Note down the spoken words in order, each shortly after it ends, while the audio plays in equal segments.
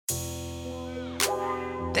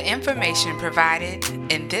The information provided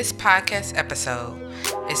in this podcast episode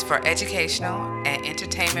is for educational and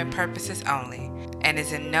entertainment purposes only and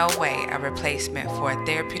is in no way a replacement for a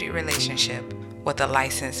therapeutic relationship with a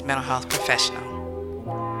licensed mental health professional.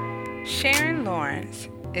 Sharon Lawrence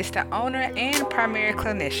is the owner and primary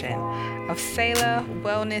clinician of Selah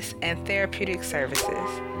Wellness and Therapeutic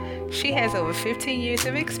Services. She has over 15 years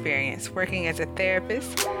of experience working as a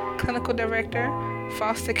therapist, clinical director,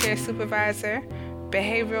 foster care supervisor,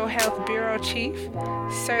 Behavioral Health Bureau Chief,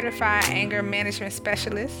 Certified Anger Management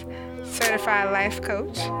Specialist, Certified Life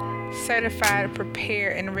Coach, Certified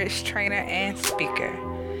Prepare Enrich Trainer, and Speaker.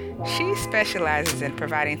 She specializes in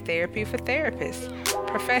providing therapy for therapists,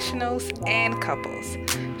 professionals, and couples.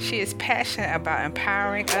 She is passionate about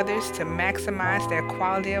empowering others to maximize their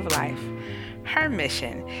quality of life. Her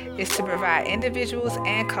mission is to provide individuals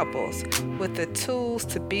and couples with the tools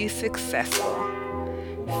to be successful.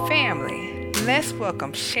 Family, let's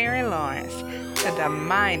welcome Sharon Lawrence to the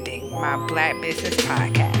Minding My Black Business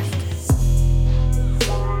podcast.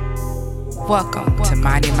 Welcome to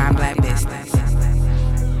Minding My Black Business.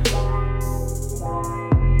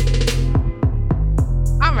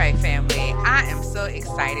 All right, family, I am so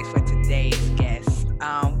excited for today's guest.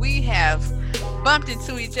 We have bumped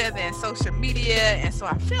into each other in social media, and so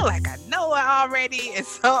I feel like I know her already, and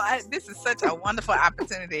so this is such a wonderful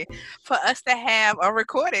opportunity for us to have a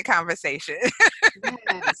recorded conversation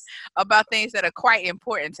Yes. about things that are quite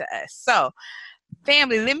important to us. So,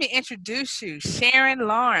 family, let me introduce you, Sharon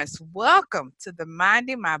Lawrence. Welcome to the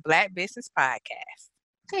Minding My Black Business podcast.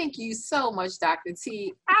 Thank you so much, Dr.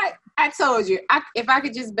 T. I told you, if I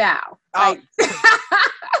could just bow. Oh, Like,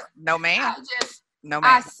 no, ma'am. No,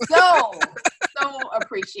 I ma'am. so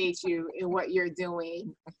appreciate you and what you're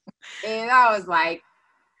doing. And I was like,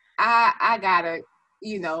 I gotta,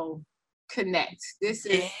 connect. This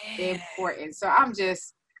is important. So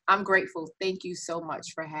I'm grateful. Thank you so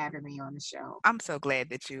much for having me on the show. I'm so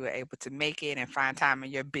glad that you were able to make it and find time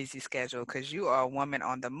in your busy schedule, because you are a woman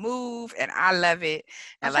on the move, and I love it.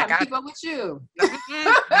 I'm And trying to keep up with you.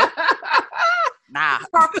 Nah.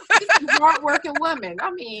 Hard-working women.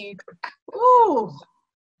 I mean, ooh.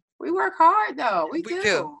 We work hard, though. We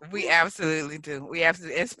do. We absolutely do.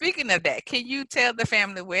 And speaking of that, can you tell the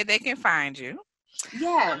family where they can find you?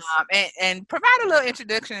 Yes. And provide a little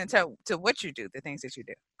introduction to what you do, the things that you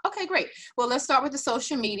do. Okay, great. Well, let's start with the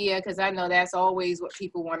social media, because I know that's always what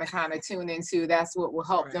people want to kind of tune into. That's what will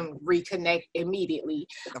help them reconnect immediately.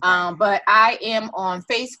 Okay. But I am on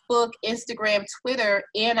Facebook, Instagram, Twitter,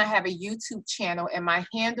 and I have a YouTube channel, and my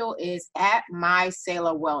handle is at My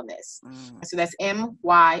Selah Wellness. So that's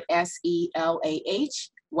MYSELAH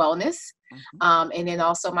Wellness. And then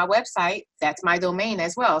also my website, that's my domain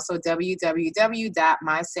as well. So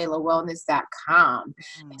www.myselahwellness.com.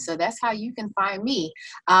 So that's how you can find me.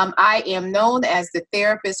 I am known as the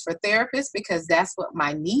therapist for therapists because that's what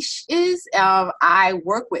my niche is. I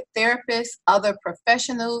work with therapists, other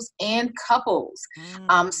professionals, and couples.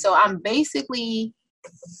 So I'm basically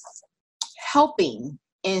helping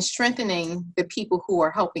and strengthening the people who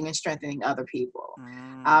are helping and strengthening other people,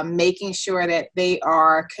 making sure that they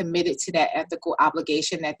are committed to that ethical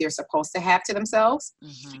obligation that they're supposed to have to themselves,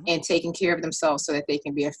 and taking care of themselves so that they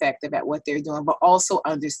can be effective at what they're doing, but also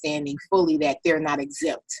understanding fully that they're not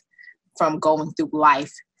exempt from going through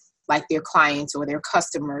life like their clients or their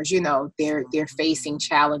customers. They're facing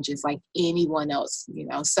challenges like anyone else,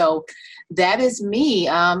 So that is me,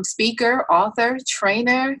 speaker, author,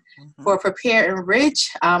 trainer for Prepare Enrich.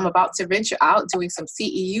 I'm about to venture out doing some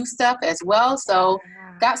CEU stuff as well. So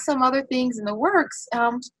got some other things in the works,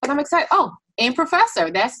 but I'm excited. Oh, and professor,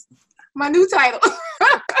 that's my new title.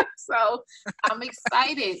 So I'm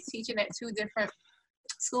excited teaching at 2 different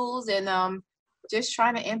schools and just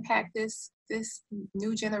trying to impact this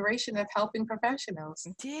new generation of helping professionals.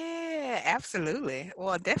 Yeah, absolutely.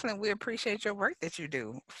 Well, definitely, we appreciate your work that you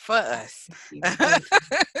do for us. Thank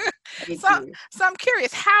you. So I'm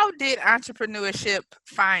curious, how did entrepreneurship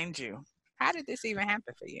find you? How did this even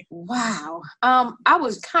happen for you? Wow. I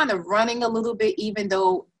was kind of running a little bit, even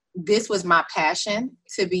though this was my passion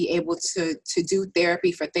to be able to do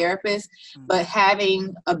therapy for therapists, but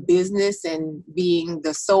having a business and being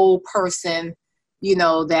the sole person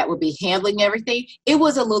that would be handling everything, it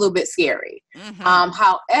was a little bit scary.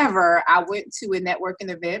 However, I went to a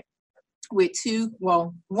networking event with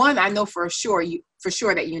one I know for sure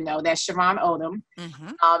that that's Sharon Odom,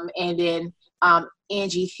 and then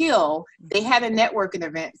Angie Hill. They had a networking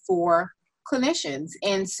event for clinicians,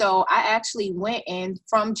 and so I actually went, and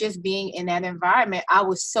from just being in that environment, I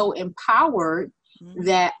was so empowered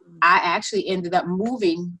that I actually ended up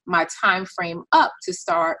moving my time frame up to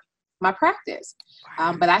start my practice.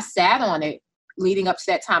 Wow. But I sat on it leading up to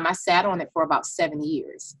that time. I sat on it for about 7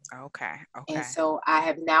 years. Okay. And so I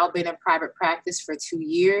have now been in private practice for 2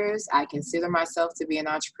 years. I consider myself to be an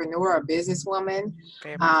entrepreneur, a businesswoman.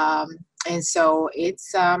 And so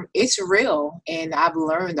it's real, and I've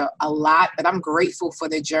learned a lot, but I'm grateful for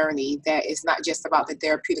the journey, that it's not just about the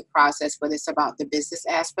therapeutic process, but it's about the business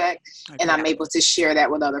aspect. Okay. And I'm able to share that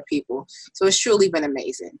with other people. So it's truly been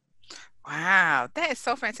amazing. Wow, that is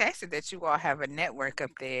so fantastic that you all have a network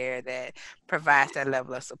up there that provides that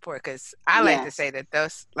level of support. Because I like to say that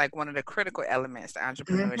that's like one of the critical elements to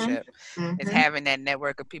entrepreneurship is having that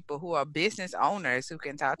network of people who are business owners who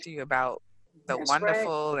can talk to you about the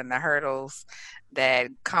wonderful and the hurdles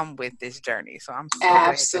that come with this journey. So I'm so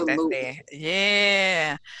glad that that's there.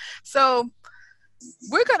 Yeah. So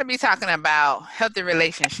we're going to be talking about healthy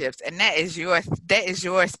relationships, and that is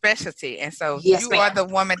your specialty. And so you are the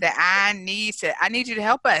woman that I need you to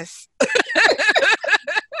help us.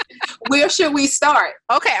 Where should we start?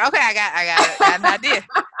 Okay. I got an idea.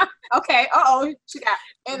 Okay. She got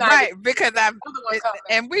an idea. Right, because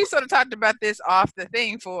and we sort of talked about this off the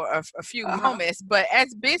thing for a few moments, but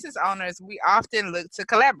as business owners, we often look to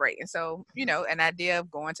collaborate. And so, an idea of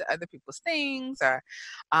going to other people's things, or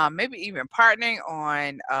maybe even partnering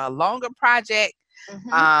on a longer project.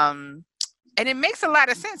 And it makes a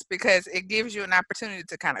lot of sense because it gives you an opportunity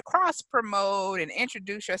to kind of cross promote and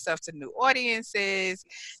introduce yourself to new audiences.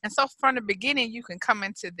 And so from the beginning, you can come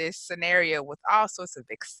into this scenario with all sorts of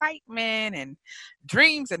excitement and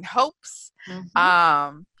dreams and hopes.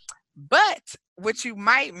 But what you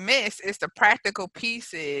might miss is the practical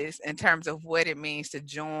pieces in terms of what it means to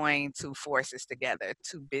join two forces together,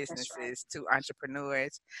 two businesses, two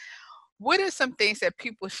entrepreneurs. What are some things that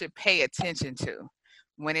people should pay attention to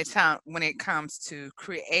when it comes to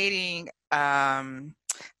creating a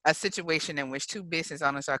situation in which two business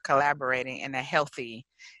owners are collaborating in a healthy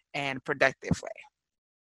and productive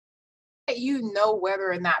way? You know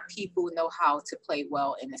whether or not people know how to play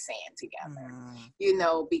well in the sand together.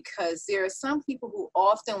 Because there are some people who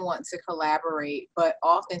often want to collaborate, but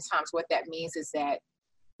oftentimes what that means is that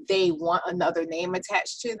they want another name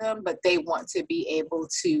attached to them, but they want to be able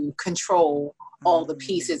to control all the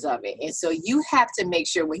pieces of it. And so you have to make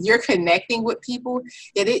sure when you're connecting with people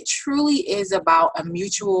that it truly is about a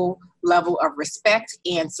mutual level of respect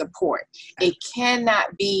and support. It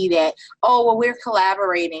cannot be that, we're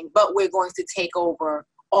collaborating, but we're going to take over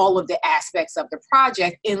all of the aspects of the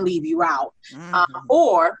project and leave you out.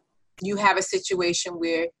 Or you have a situation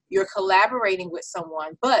where you're collaborating with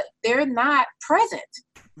someone, but they're not present.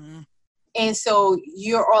 And so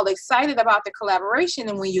you're all excited about the collaboration.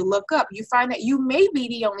 And when you look up, you find that you may be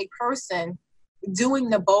the only person doing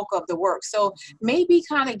the bulk of the work. So maybe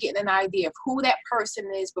kind of getting an idea of who that person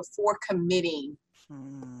is before committing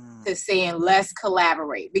to saying, let's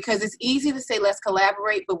collaborate. Because it's easy to say, let's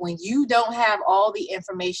collaborate. But when you don't have all the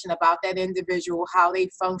information about that individual, how they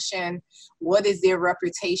function, what is their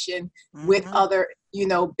reputation with other,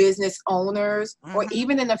 business owners, or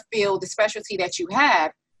even in the field, the specialty that you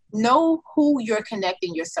have, know who you're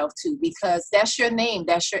connecting yourself to, because that's your name,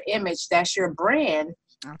 that's your image, that's your brand.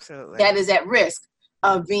 Absolutely. That is at risk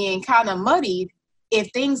of being kind of muddied if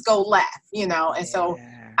things go left, And so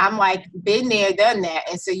I'm like, been there, done that.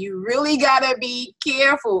 And so you really got to be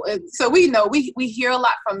careful. So we know we hear a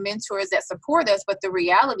lot from mentors that support us, but the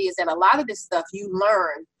reality is that a lot of this stuff you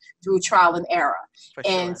learn through trial and error.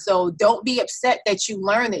 And so don't be upset that you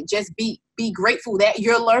learn it. Just be grateful that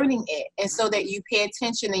you're learning it, and so that you pay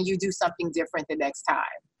attention and you do something different the next time.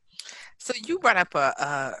 So you brought up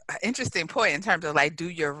a interesting point in terms of do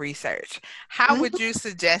your research. How would you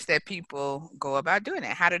suggest that people go about doing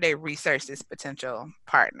it? How do they research this potential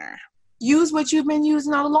partner? Use what you've been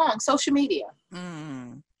using all along, social media.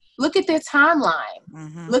 Look at their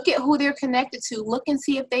timeline. Look at who they're connected to. Look and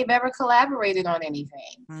see if they've ever collaborated on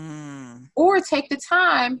anything. Or take the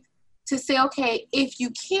time to say, okay, if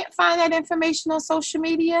you can't find that information on social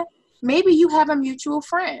media, maybe you have a mutual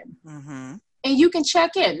friend. And you can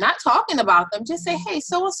check in, not talking about them. Just say, hey,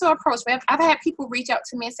 so-and-so approached me. I've had people reach out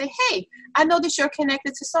to me and say, hey, I know that you're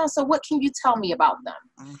connected to so-and-so. What can you tell me about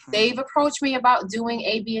them? They've approached me about doing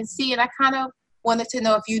A, B, and C, and I kind of wanted to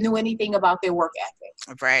know if you knew anything about their work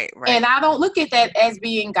ethic. Right. And I don't look at that as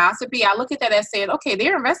being gossipy. I look at that as saying, okay,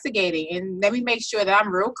 they're investigating, and let me make sure that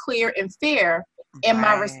I'm real clear and fair in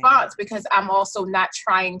my response, because I'm also not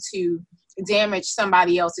trying to damage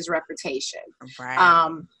somebody else's reputation.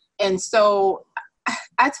 And so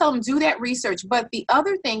I tell them, do that research. But the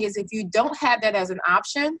other thing is, if you don't have that as an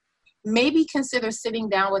option, maybe consider sitting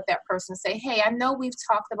down with that person and say, hey, I know we've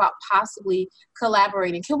talked about possibly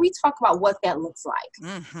collaborating. Can we talk about what that looks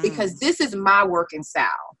like? Mm-hmm. Because this is my working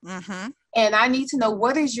style. Mm-hmm. And I need to know,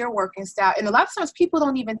 what is your working style? And a lot of times people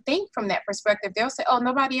don't even think from that perspective. They'll say, oh,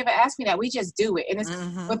 nobody ever asked me that. We just do it. And it's,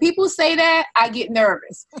 when people say that, I get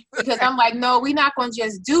nervous because I'm like, no, we're not going to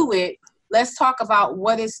just do it. Let's talk about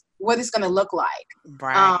what it's going to look like.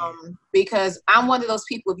 Right. Because I'm one of those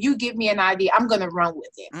people, if you give me an idea, I'm going to run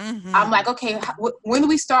with it. Mm-hmm. I'm like, okay, when do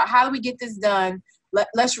we start? How do we get this done?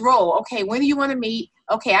 Let's roll. Okay, when do you want to meet?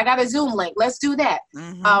 Okay, I got a Zoom link. Let's do that.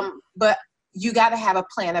 Mm-hmm. But you got to have a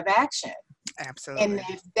plan of action. Absolutely. And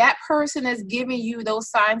if that person is giving you those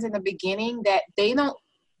signs in the beginning that they don't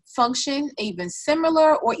function even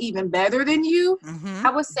similar or even better than you, I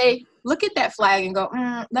would say, look at that flag and go,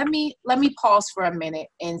 let me pause for a minute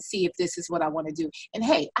and see if this is what I want to do. And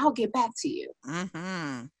hey, I'll get back to you.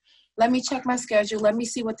 Mm-hmm. Let me check my schedule. Let me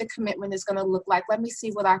see what the commitment is going to look like. Let me see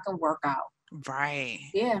what I can work out. Right.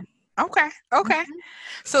 Yeah. Okay. Mm-hmm.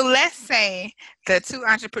 So let's say the two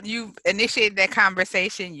entrepreneurs, you've initiated that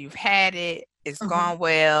conversation, you've had it, it's gone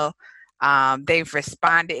well. They've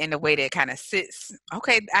responded in a way that kind of sits,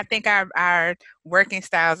 okay, I think our working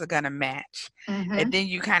styles are going to match. And then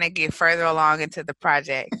you kind of get further along into the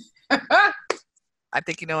project. I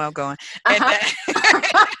think you know where I'm going.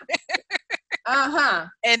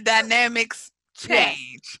 And dynamics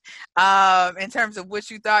change. In terms of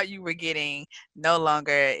what you thought you were getting no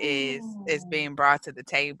longer is being brought to the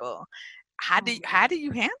table. How do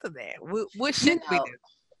you handle that? What should we do?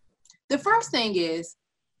 The first thing is,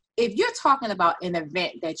 if you're talking about an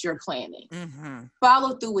event that you're planning,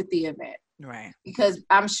 follow through with the event. Right. Because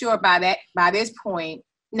I'm sure by this point,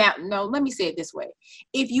 now, no, let me say it this way.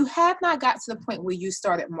 If you have not got to the point where you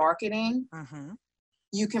started marketing,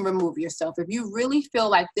 you can remove yourself. If you really feel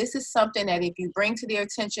like this is something that if you bring to their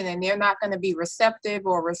attention and they're not going to be receptive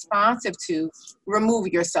or responsive to, remove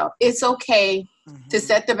yourself. It's okay to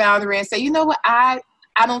set the boundary and say, you know what, I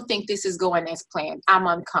don't think this is going as planned. I'm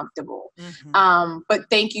uncomfortable. But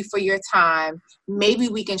thank you for your time. Maybe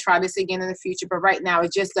we can try this again in the future. But right now,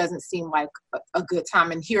 it just doesn't seem like a good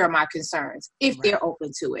time. And here are my concerns, if they're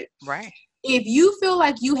open to it. Right. If you feel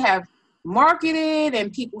like you have marketed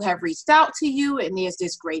and people have reached out to you and there's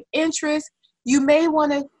this great interest, you may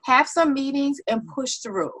want to have some meetings and push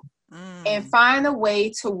through and find a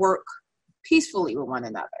way to work peacefully with one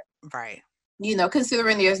another. Right. You know,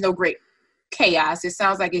 considering there's no great chaos, it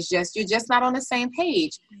sounds like you're just not on the same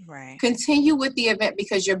page. Right. Continue with the event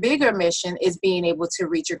because your bigger mission is being able to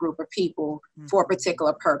reach a group of people for a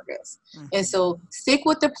particular purpose. And so stick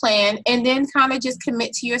with the plan and then kind of just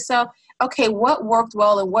commit to yourself, okay, what worked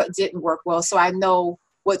well and what didn't work well, so I know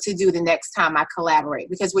what to do the next time I collaborate.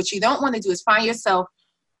 Because what you don't want to do is find yourself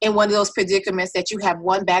in one of those predicaments that you have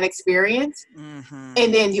one bad experience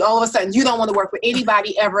and then all of a sudden you don't want to work with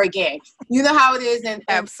anybody ever again. You know how it is. And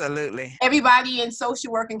absolutely. Everybody in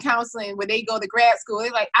social work and counseling, when they go to grad school,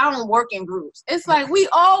 they're like, I don't work in groups. It's like, we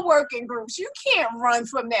all work in groups. You can't run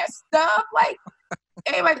from that stuff. Like,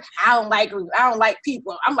 everybody, I don't like groups. I don't like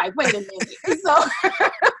people. I'm like, wait a minute. So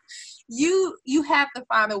you have to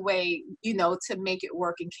find a way, you know, to make it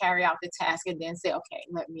work and carry out the task and then say, okay,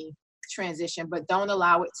 let me transition, but don't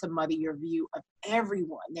allow it to muddy your view of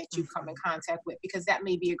everyone that you come in contact with, because that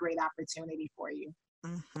may be a great opportunity for you.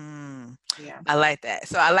 Yeah, I like that.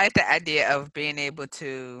 So I like the idea of being able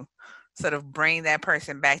to sort of bring that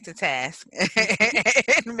person back to task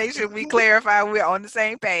and make sure we clarify we're on the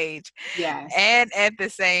same page. Yes. And at the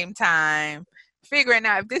same time, figuring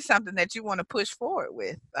out if this is something that you want to push forward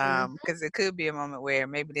with, because it could be a moment where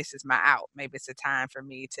maybe this is my out. Maybe it's a time for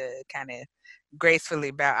me to kind of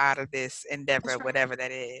gracefully bow out of this endeavor, whatever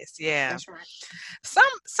that is. Yeah. That's right.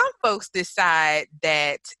 Some folks decide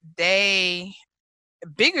that they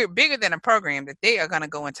bigger than a program, that they are going to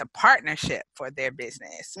go into partnership for their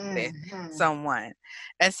business with someone.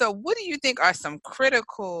 And so what do you think are some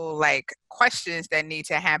critical questions that need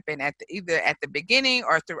to happen either at the beginning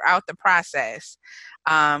or throughout the process?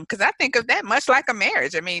 Because I think of that much like a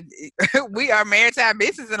marriage. I mean, we are married to our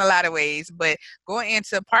business in a lot of ways, but going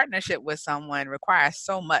into a partnership with someone requires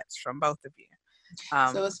so much from both of you.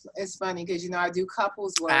 So it's funny because, you know, I do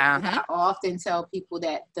couples work. I often tell people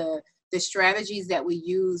that the strategies that we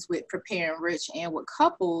use with Prepare and Rich and with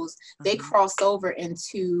couples, they cross over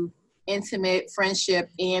into intimate friendship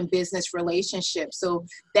and business relationships. So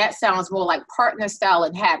that sounds more like partner style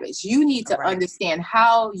and habits. You need to understand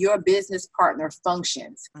how your business partner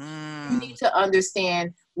functions. You need to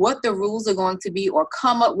understand what the rules are going to be, or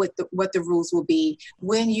come up with what the rules will be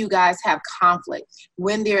when you guys have conflict,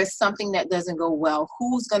 when there is something that doesn't go well.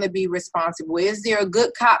 Who's going to be responsible? Is there a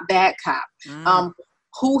good cop, bad cop?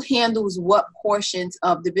 Who handles what portions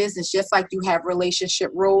of the business? Just like you have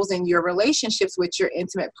relationship roles in your relationships with your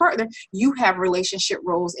intimate partner, you have relationship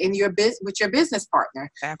roles in your with your business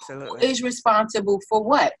partner. Absolutely. Who is responsible for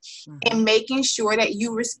what? And making sure that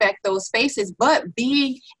you respect those spaces, but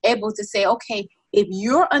being able to say, okay, if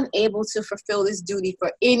you're unable to fulfill this duty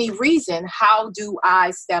for any reason, how do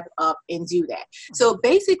I step up and do that? So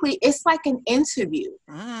basically, it's like an interview.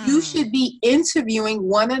 You should be interviewing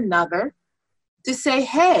one another to say,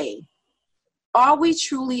 hey, are we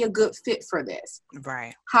truly a good fit for this?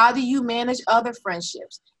 Right. How do you manage other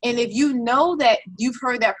friendships? And if you know that you've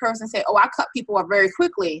heard that person say, oh, I cut people off very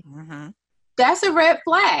quickly, that's a red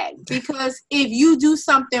flag. Because if you do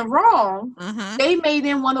something wrong, they may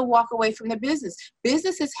then want to walk away from the business.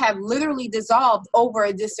 Businesses have literally dissolved over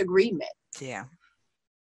a disagreement. Yeah.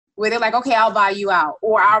 Where they're like, okay, I'll buy you out,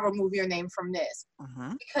 or I'll remove your name from this.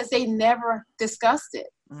 Because they never discussed it.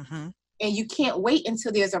 And you can't wait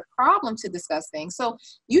until there's a problem to discuss things. So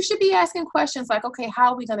you should be asking questions like, okay,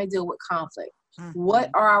 how are we going to deal with conflict?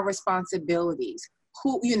 What are our responsibilities?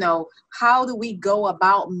 How do we go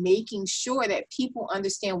about making sure that people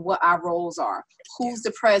understand what our roles are? Who's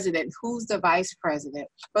the president? Who's the vice president?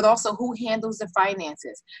 But also, who handles the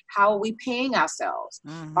finances? How are we paying ourselves?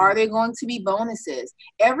 Are there going to be bonuses?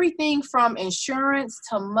 Everything from insurance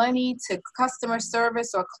to money to customer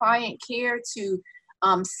service or client care to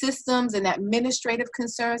systems and administrative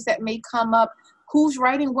concerns that may come up. Who's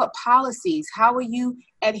writing what policies? How are you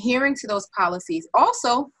adhering to those policies?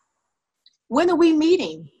 Also, when are we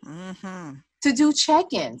meeting to do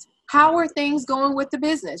check-ins? How are things going with the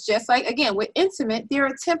business? Just like, again, with intimate, there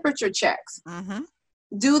are temperature checks.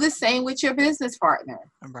 Do the same with your business partner.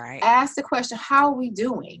 Right. Ask the question, how are we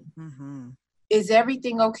doing? Is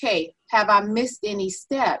everything okay? Have I missed any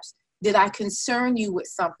steps? Did I concern you with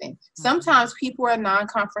something? Sometimes people are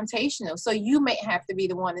non-confrontational. So you may have to be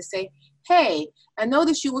the one to say, hey, I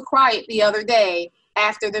noticed you were quiet the other day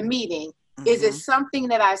after the meeting. Is it something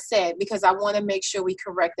that I said? Because I want to make sure we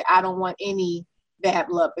correct it. I don't want any bad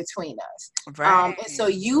blood between us. Right. And so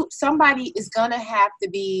somebody is going to have to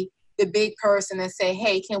be the big person and say,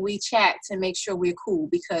 hey, can we chat to make sure we're cool?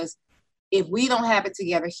 Because if we don't have it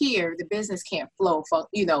together here, the business can't flow.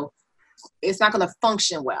 It's not going to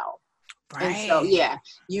function well. Right. And so,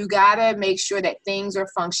 you got to make sure that things are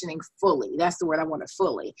functioning fully. That's the word I want,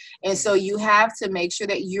 fully. And so you have to make sure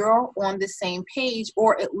that you're on the same page,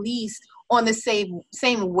 or at least on the same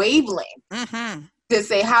wavelength. To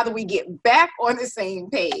say, how do we get back on the same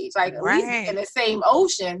page? Like, at least in the same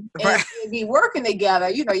ocean and be working together.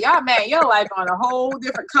 Y'all, man, your life on a whole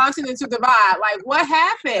different continental divide. Like, what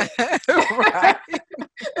happened?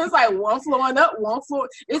 It's like one flowing up, one floor.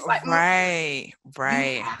 It's like, right.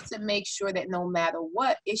 You have to make sure that no matter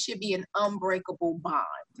what, it should be an unbreakable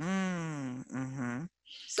bond.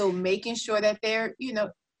 So making sure that they're, you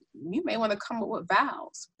may want to come up with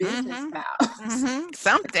vows, business vows.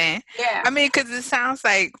 Something. Yeah. I mean, because it sounds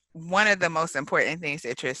like one of the most important things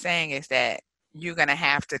that you're saying is that you're going to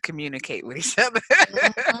have to communicate with each other.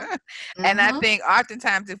 And I think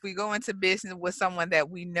oftentimes if we go into business with someone that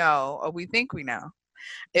we know or we think we know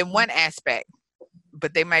in one aspect,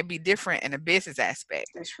 but they might be different in a business aspect.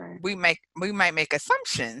 That's right. We might make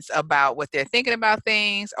assumptions about what they're thinking about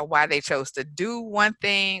things, or why they chose to do one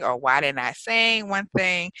thing, or why they're not saying one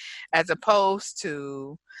thing, as opposed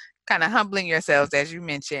to kind of humbling yourselves, as you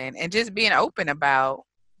mentioned, and just being open about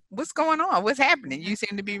what's going on, what's happening. You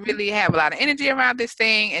seem to be really have a lot of energy around this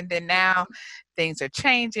thing, and then now things are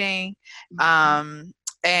changing.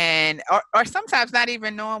 And or sometimes not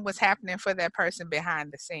even knowing what's happening for that person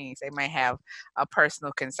behind the scenes. They might have a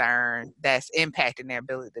personal concern that's impacting their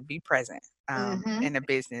ability to be present in a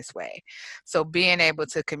business way. So being able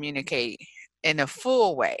to communicate in a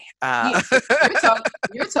full way.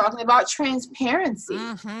 You're talking about transparency.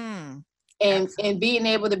 And being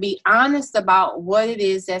able to be honest about what it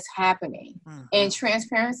is that's happening. And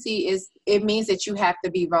transparency it means that you have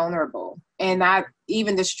to be vulnerable. And not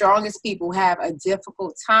even the strongest people have a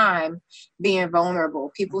difficult time being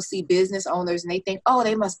vulnerable. People see business owners and they think, oh,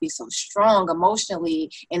 they must be so strong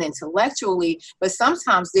emotionally and intellectually. But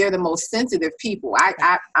sometimes they're the most sensitive people.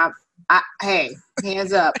 Hey,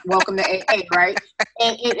 hands up. Welcome to AA, right?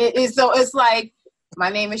 And so it's like, my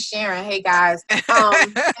name is Sharon. Hey guys. And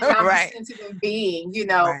I'm a sensitive being,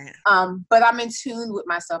 but I'm in tune with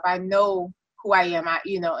myself. I know who I am.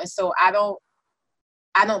 And so I don't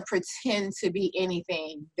pretend to be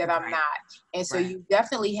anything that I'm not. And so you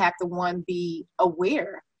definitely have to, one, be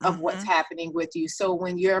aware of what's happening with you. So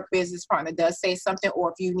when your business partner does say something, or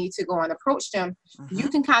if you need to go and approach them, you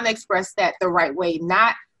can kind of express that the right way,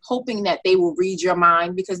 not hoping that they will read your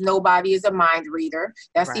mind, because nobody is a mind reader.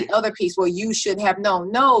 That's the other piece. Well, you should have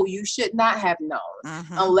known. No, you should not have known.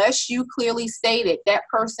 Unless you clearly stated that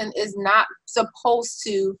person is not supposed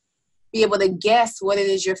to be able to guess what it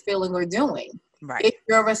is you're feeling or doing. Right. It's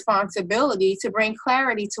your responsibility to bring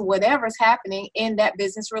clarity to whatever's happening in that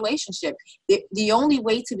business relationship. The only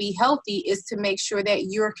way to be healthy is to make sure that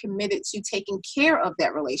you're committed to taking care of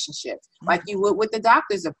that relationship, like you would with the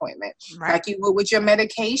doctor's appointment, like you would with your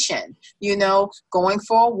medication, you know, going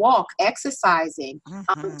for a walk, exercising,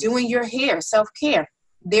 doing your hair, self-care.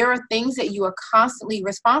 There are things that you are constantly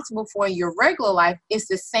responsible for in your regular life. It's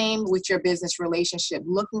the same with your business relationship,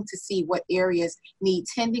 looking to see what areas need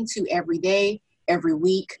tending to every day, every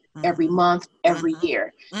week, every month, every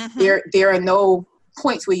year. There are no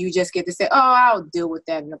points where you just get to say, oh, I'll deal with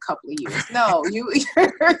that in a couple of years. No,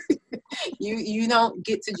 you don't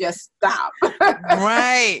get to just stop.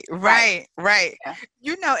 Right. Yeah.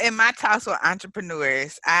 You know, in my talks with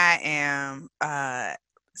entrepreneurs, I am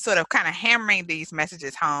sort of kind of hammering these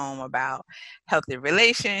messages home about healthy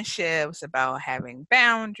relationships, about having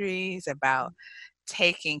boundaries, about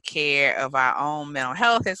taking care of our own mental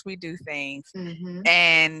health as we do things.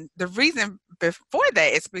 And the reason before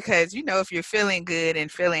that is because, you know, if you're feeling good and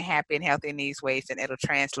feeling happy and healthy in these ways, then it'll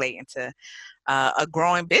translate into a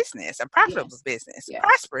growing business, a profitable business,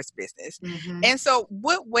 prosperous business. And so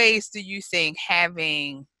what ways do you think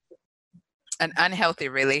having an unhealthy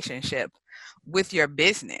relationship with your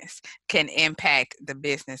business can impact the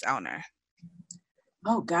business owner?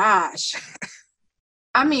 Oh, gosh.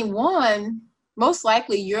 I mean, one, most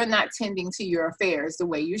likely you're not tending to your affairs the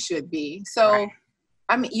way you should be. So,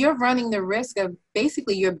 I mean, you're running the risk of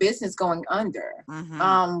basically your business going under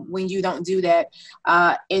when you don't do that.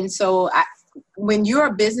 And so when you're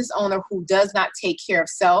a business owner who does not take care of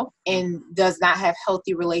self and does not have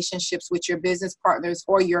healthy relationships with your business partners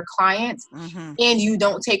or your clients, and you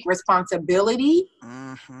don't take responsibility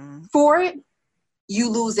for it, you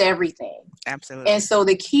lose everything. Absolutely. And so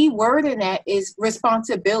the key word in that is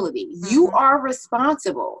responsibility. You are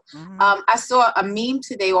responsible. I saw a meme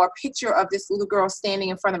today, or a picture of this little girl standing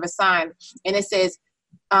in front of a sign, and it says,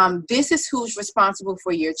 this is who's responsible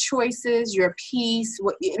for your choices, your peace,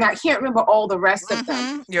 and I can't remember all the rest of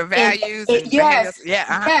them. Your values. Yes.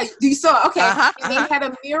 Yeah. You saw, okay. And they Uh-huh. had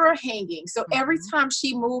a mirror hanging. So every time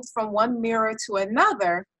she moved from one mirror to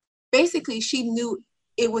another, basically she knew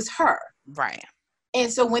it was her. Right. And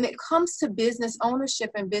so when it comes to business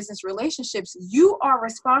ownership and business relationships, you are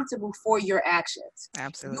responsible for your actions.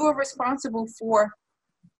 Absolutely. You are responsible for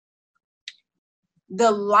the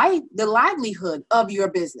livelihood of your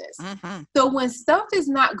business. So when stuff is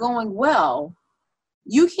not going well,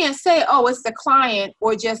 you can't say, oh, it's the client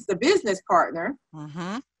or just the business partner.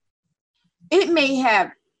 It may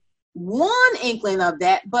have one inkling of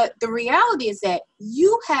that, but the reality is that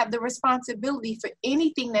you have the responsibility for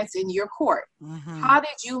anything that's in your court. How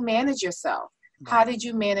did you manage yourself? How did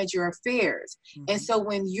you manage your affairs? And so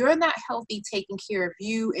when you're not healthy, taking care of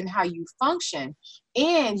you and how you function,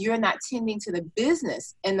 and you're not tending to the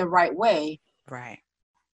business in the right way,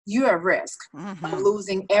 you're at risk of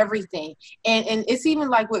losing everything. And it's even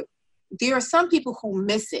like there are some people who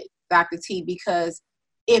miss it, Dr. T, because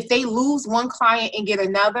if they lose one client and get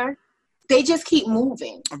another, they just keep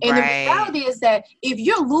moving. And the reality is that if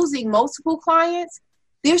you're losing multiple clients,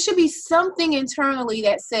 there should be something internally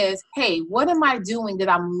that says, hey, what am I doing that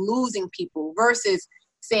I'm losing people, versus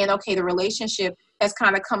saying, okay, the relationship has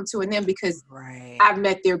kind of come to an end because I've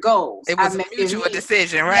met their goals. It was a mutual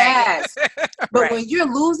decision, right? Yes. But when you're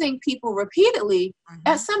losing people repeatedly,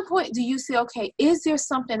 at some point do you say, okay, is there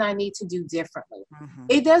something I need to do differently?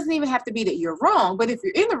 It doesn't even have to be that you're wrong, but if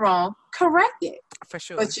you're in the wrong, correct it. For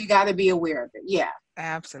sure. But you got to be aware of it. Yeah.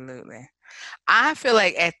 Absolutely. I feel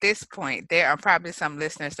like at this point, there are probably some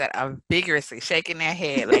listeners that are vigorously shaking their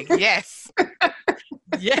head like, yes,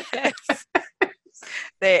 yes.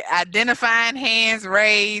 They're identifying, hands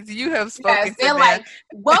raised. You have spoken to they're them. Like,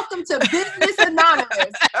 welcome to Business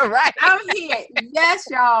Anonymous. Right. I'm here. Yes,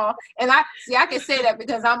 y'all. And I can say that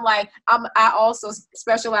because I also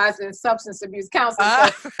specialize in substance abuse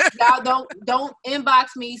counseling. So y'all don't inbox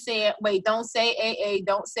me saying, wait, don't say AA,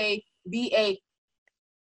 don't say BA.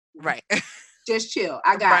 Right. Just chill.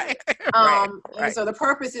 I got it. And so the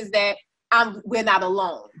purpose is that we're not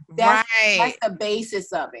alone. That's the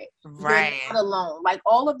basis of it. We're not alone. Like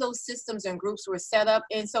all of those systems and groups were set up.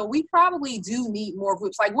 And so we probably do need more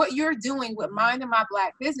groups. Like what you're doing with Mind in My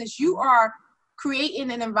Black Business, you are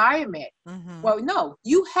creating an environment. Well, no,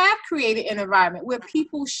 you have created an environment where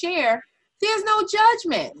people share. There's no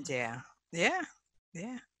judgment. Yeah.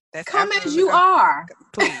 That's come as you are.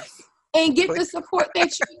 Please. And get the support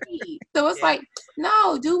that you need. So it's like,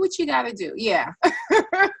 no, do what you got to do. Yeah.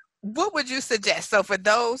 What would you suggest? So for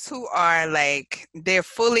those who are like, they're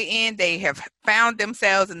fully in, they have found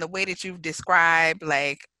themselves in the way that you've described,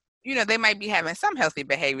 like, you know, they might be having some healthy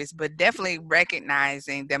behaviors, but definitely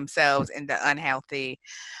recognizing themselves in the unhealthy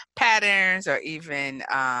patterns or even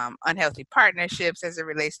unhealthy partnerships as it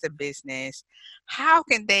relates to business. How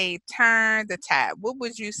can they turn the tap? What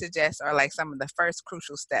would you suggest are like some of the first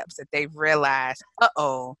crucial steps that they've realized,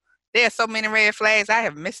 there are so many red flags, I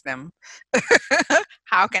have missed them.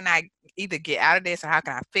 How can I either get out of this or how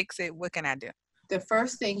can I fix it? What can I do? The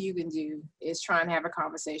first thing you can do is try and have a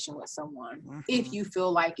conversation with someone if you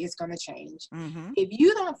feel like it's going to change. If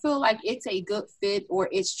you don't feel like it's a good fit or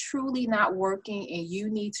it's truly not working and you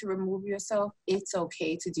need to remove yourself, it's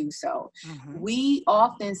okay to do so. We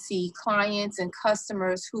often see clients and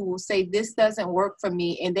customers who will say, this doesn't work for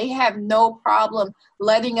me, and they have no problem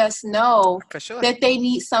letting us know that they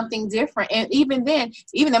need something different. And even then,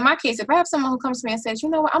 even in my case, if I have someone who comes to me and says, you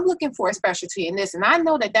know what, I'm looking for a specialty in this, and I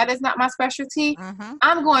know that that is not my specialty,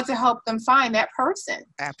 I'm going to help them find that person.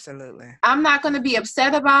 Absolutely. I'm not going to be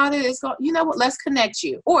upset about it. It's going, you know what, let's connect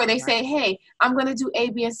you. Or they say, hey, I'm going to do A,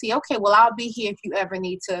 B, and C. Okay, well, I'll be here if you ever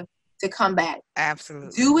need to come back. Absolutely.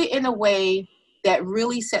 Do it in a way that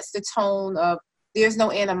really sets the tone of there's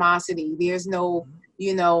no animosity. There's no,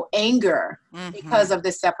 you know, anger because of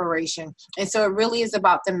the separation. And so it really is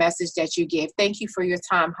about the message that you give. Thank you for your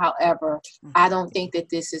time. However, I don't think that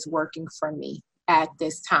this is working for me at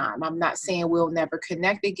this time. I'm not saying we'll never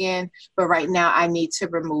connect again, but right now I need to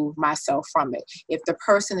remove myself from it. If the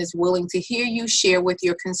person is willing to hear you, share what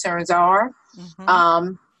your concerns are,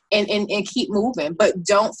 and keep moving, but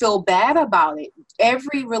don't feel bad about it.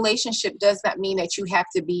 Every relationship does not mean that you have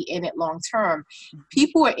to be in it long term.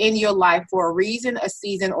 People are in your life for a reason, a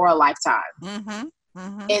season, or a lifetime.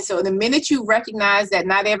 And so the minute you recognize that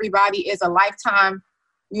not everybody is a lifetime,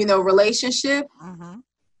 you know, relationship,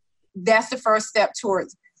 that's the first step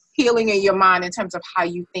towards healing in your mind in terms of how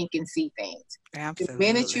you think and see things. Absolutely. The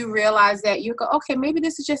minute you realize that, you go, okay, maybe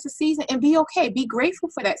this is just a season, and be okay. Be grateful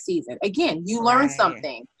for that season. Again, you learn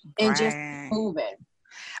something and just moving.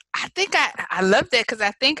 I think I love that, because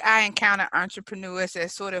I think I encounter entrepreneurs that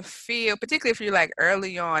sort of feel, particularly if you're like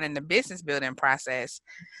early on in the business building process,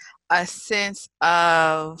 a sense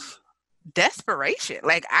of desperation.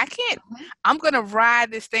 Like, I can't, I'm gonna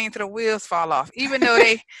ride this thing till the wheels fall off, even though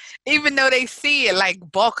they see it like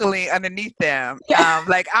buckling underneath them.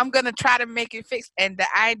 Like, I'm gonna try to make it fix. And the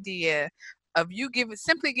idea of you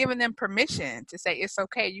simply giving them permission to say it's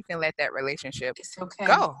okay, you can let that relationship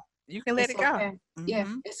go. You can let it go. Yeah,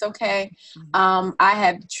 it's okay. I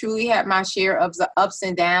have truly had my share of the ups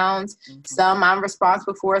and downs. Some I'm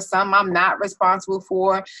responsible for, some I'm not responsible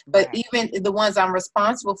for. But even the ones I'm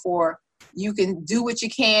responsible for, you can do what you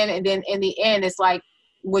can, and then in the end, it's like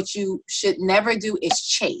what you should never do is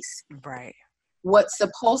chase. Right. What's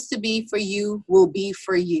supposed to be for you will be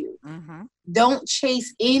for you. Don't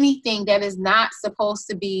chase anything that is not supposed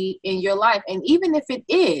to be in your life. And even if it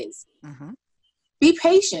is, be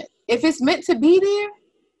patient. If it's meant to be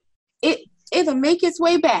there, it'll make its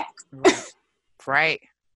way back. Right.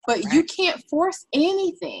 But you can't force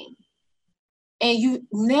anything. And you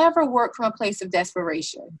never work from a place of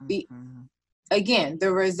desperation. Again,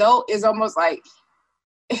 the result is almost like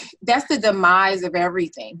that's the demise of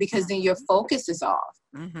everything, because then your focus is off.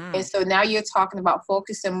 And so now you're talking about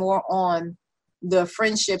focusing more on the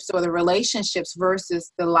friendships or the relationships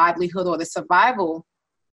versus the livelihood or the survival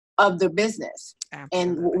of the business.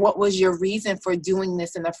 And what was your reason for doing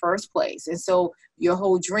this in the first place? And so your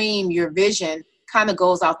whole dream, your vision kind of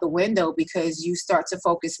goes out the window, because you start to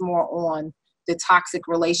focus more on the toxic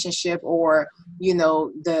relationship, or, you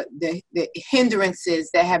know, the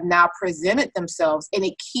hindrances that have now presented themselves, and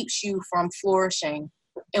it keeps you from flourishing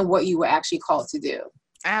in what you were actually called to do.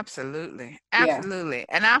 Absolutely.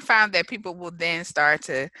 And I found that people will then start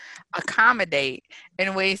to accommodate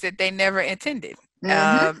in ways that they never intended.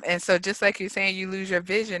 And so just like you're saying, you lose your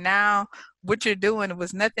vision. Now what you're doing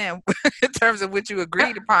was nothing in terms of what you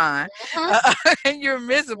agreed upon. And you're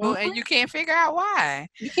miserable and you can't figure out why.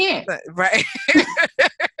 You can't. Right.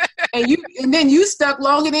 and then you stuck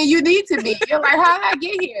longer than you need to be. You're like, how did I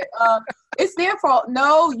get here? It's their fault.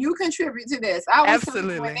 No, you contribute to this.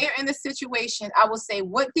 Absolutely. When they're in the situation, I will say,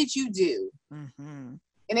 what did you do? And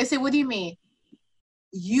they say, what do you mean?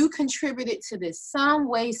 You contributed to this some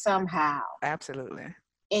way, somehow. Absolutely.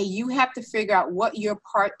 And you have to figure out what your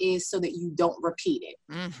part is so that you don't repeat it.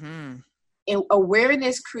 Mm-hmm. And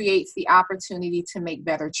awareness creates the opportunity to make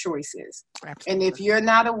better choices. Absolutely. And if you're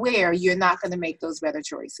not aware, you're not going to make those better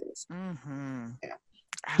choices. Mm-hmm. Yeah.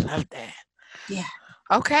 I love that. Yeah.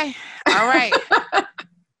 Okay. All right.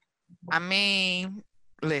 I mean,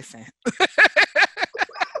 listen.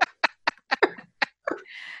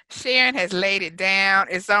 Sharon has laid it down.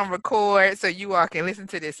 It's on record, so you all can listen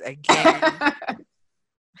to this again.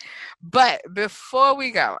 But before we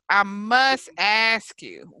go, I must ask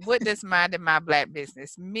you, what does Minding My Black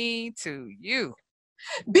Business mean to you?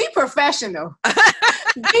 Be professional.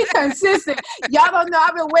 Be consistent. Y'all don't know,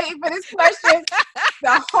 I've been waiting for this question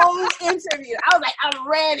the whole interview. I was like, I'm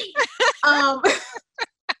ready.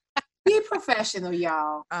 Be professional,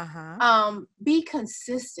 y'all. Be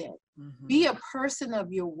consistent. Mm-hmm. Be a person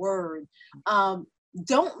of your word.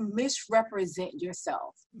 Don't misrepresent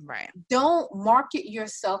yourself. Right. Don't market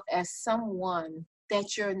yourself as someone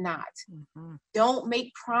that you're not. Mm-hmm. Don't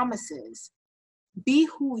make promises. Be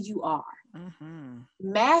who you are. Mm-hmm.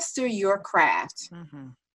 Master your craft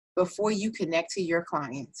before you connect to your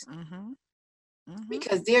clients. Mm-hmm. Mm-hmm.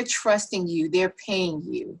 Because they're trusting you, they're paying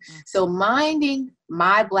you. Mm-hmm. So minding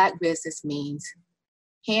my Black business means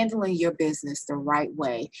handling your business the right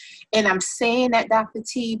way. And I'm saying that, Dr.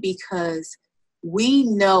 T, because we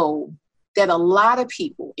know that a lot of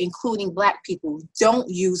people, including Black people, don't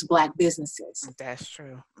use Black businesses. That's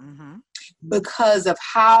true. Mm-hmm. Because of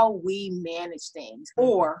how we manage things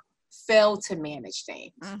or fail to manage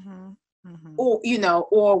things. Mm-hmm. Mm-hmm.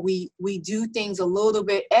 Or we do things a little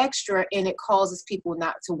bit extra and it causes people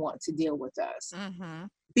not to want to deal with us. Mm-hmm.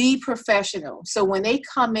 Be professional. So when they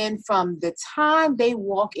come in, from the time they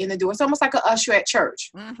walk in the door, it's almost like an usher at church.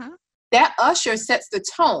 Mm-hmm. That usher sets the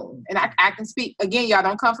tone. And I can speak, again, y'all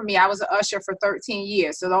don't come for me. I was an usher for 13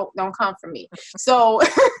 years, so don't come for me. So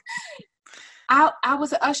I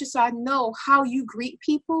was an usher, so I know how you greet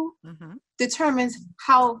people determines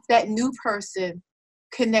how that new person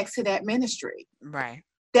connects to that ministry. Right.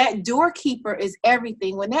 That doorkeeper is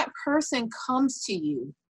everything. When that person comes to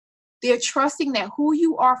you, they're trusting that who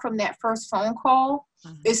you are from that first phone call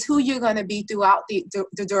is who you're going to be throughout the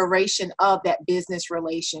duration of that business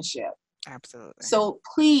relationship. Absolutely. So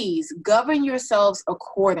please govern yourselves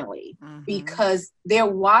accordingly because they're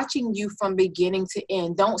watching you from beginning to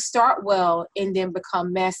end. Don't start well and then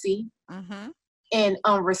become messy and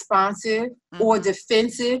unresponsive or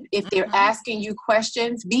defensive. If they're asking you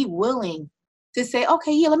questions, be willing to say,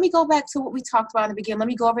 okay, yeah, let me go back to what we talked about in the beginning. Let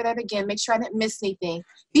me go over that again. Make sure I didn't miss anything.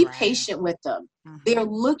 Be patient with them. They're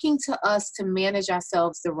looking to us to manage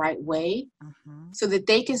ourselves the right way so that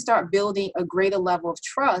they can start building a greater level of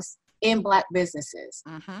trust in Black businesses.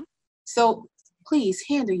 So please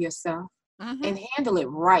handle yourself and handle it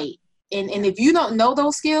right. And if you don't know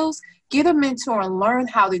those skills, get a mentor and learn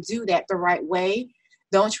how to do that the right way.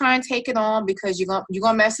 Don't try and take it on because you're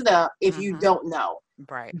gonna mess it up if you don't know.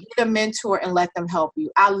 Right. Get a mentor and let them help you.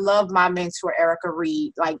 I love my mentor, Erica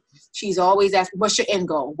Reed. Like, she's always asking, what's your end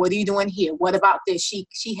goal? What are you doing here? What about this? She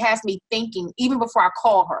has me thinking even before I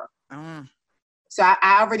call her. So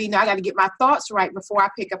I already know I got to get my thoughts right before I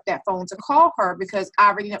pick up that phone to call her because I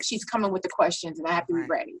already know she's coming with the questions and I have to be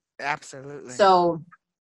ready. Absolutely. So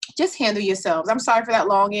just handle yourselves. I'm sorry for that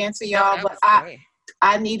long answer, y'all, but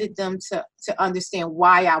I needed them to understand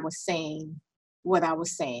why I was saying what I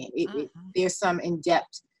was saying. There's some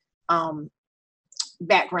in-depth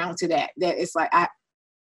background to that it's like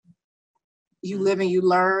you live and you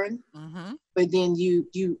learn, but then you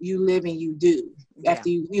live and you do. After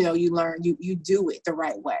you learn, you do it the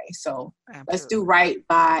right way. So let's do right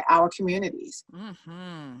by our communities.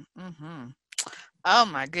 Oh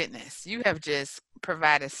my goodness, you have just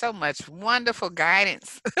provided so much wonderful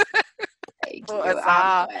guidance. For us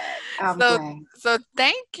all. I'm glad. So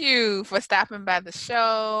thank you for stopping by the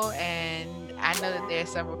show, and I know that there are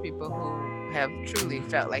several people who have truly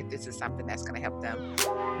felt like this is something that's going to help them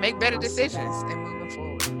make better decisions and moving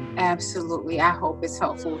forward. Absolutely. I hope it's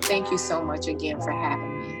helpful. Thank you so much again for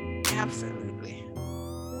having me. Absolutely.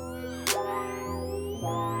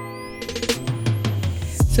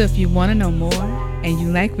 So if you want to know more and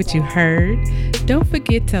you like what you heard, don't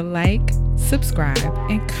forget to like, subscribe,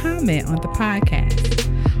 and comment on the podcast.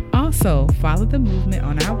 Also, follow the movement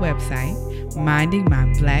on our website,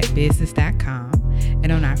 mindingmyblackbusiness.com,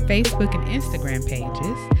 and on our Facebook and Instagram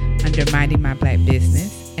pages under Minding My Black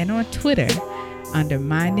Business, and on Twitter under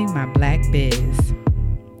Minding My Black Biz.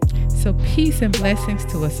 So peace and blessings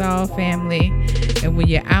to us all, family. And when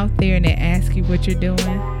you're out there and they ask you what you're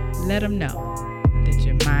doing, let them know that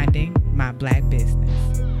you're minding my Black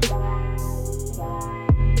business.